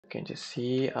can just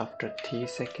see after 3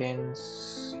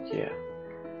 seconds. Yeah,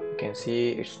 you can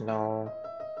see it's now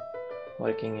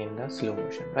working in the slow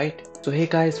motion, right? So hey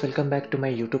guys, welcome back to my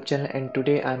YouTube channel, and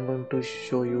today I'm going to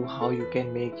show you how you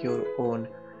can make your own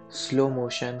slow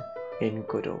motion in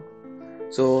Godot.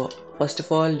 So first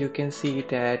of all, you can see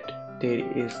that there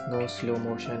is no slow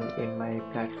motion in my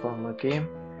platformer game.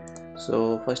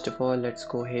 So first of all, let's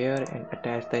go here and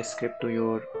attach the script to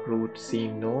your root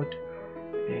scene node,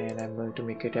 and I'm going to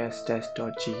make it as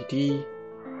test.gd.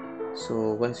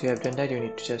 So once you have done that,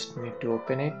 you just need to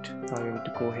open it. Now you need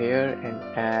to go here and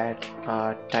add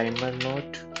a timer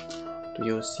node to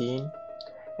your scene,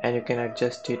 and you can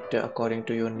adjust it according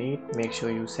to your need. Make sure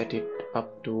you set it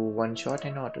up to one shot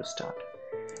and auto start.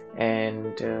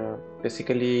 And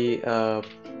basically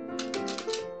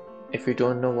if you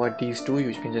don't know what these do,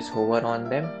 you can just hover on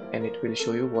them and it will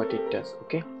show you what it does.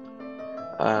 Okay,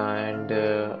 and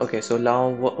okay, so now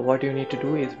what you need to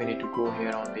do is we need to go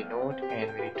here on the node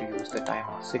and we need to use the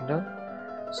timeout signal.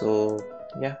 So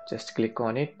yeah, just click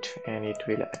on it and it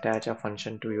will attach a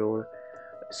function to your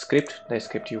script, the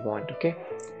script you want. Okay,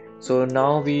 so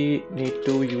now we need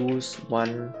to use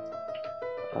one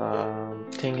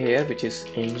thing here, which is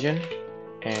engine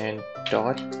and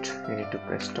dot. You need to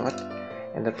press dot,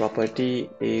 and the property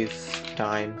is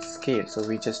time scale, so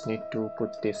we just need to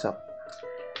put this up,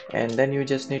 and then you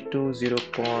just need to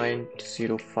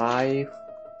 0.05,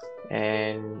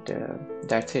 and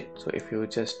that's it. So if you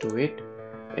just do it,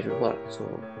 it will work. So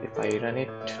if I run it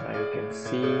now, you can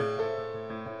see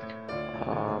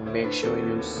make sure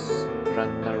you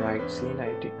run the right scene.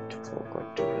 I did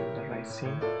forgot to run the right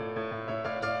scene,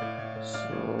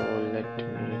 so let me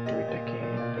do it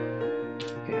again.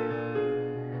 Okay,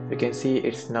 you can see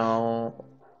it's now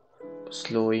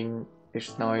slowing,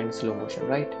 it's now in slow motion,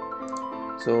 right?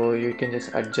 So you can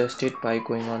just adjust it by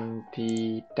going on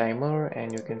the timer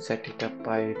and you can set it up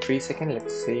by 3 seconds.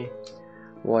 Let's see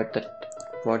what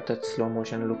that slow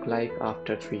motion look like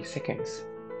after 3 seconds.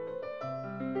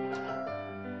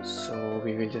 So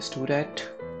we will just do that,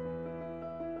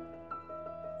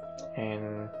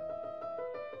 and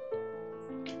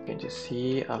you can just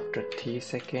see after 3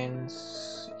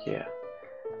 seconds. Yeah,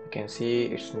 you can see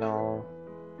it's now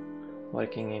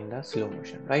working in the slow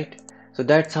motion, right? So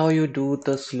that's how you do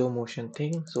the slow motion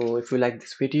thing. So if you like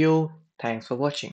this video, thanks for watching.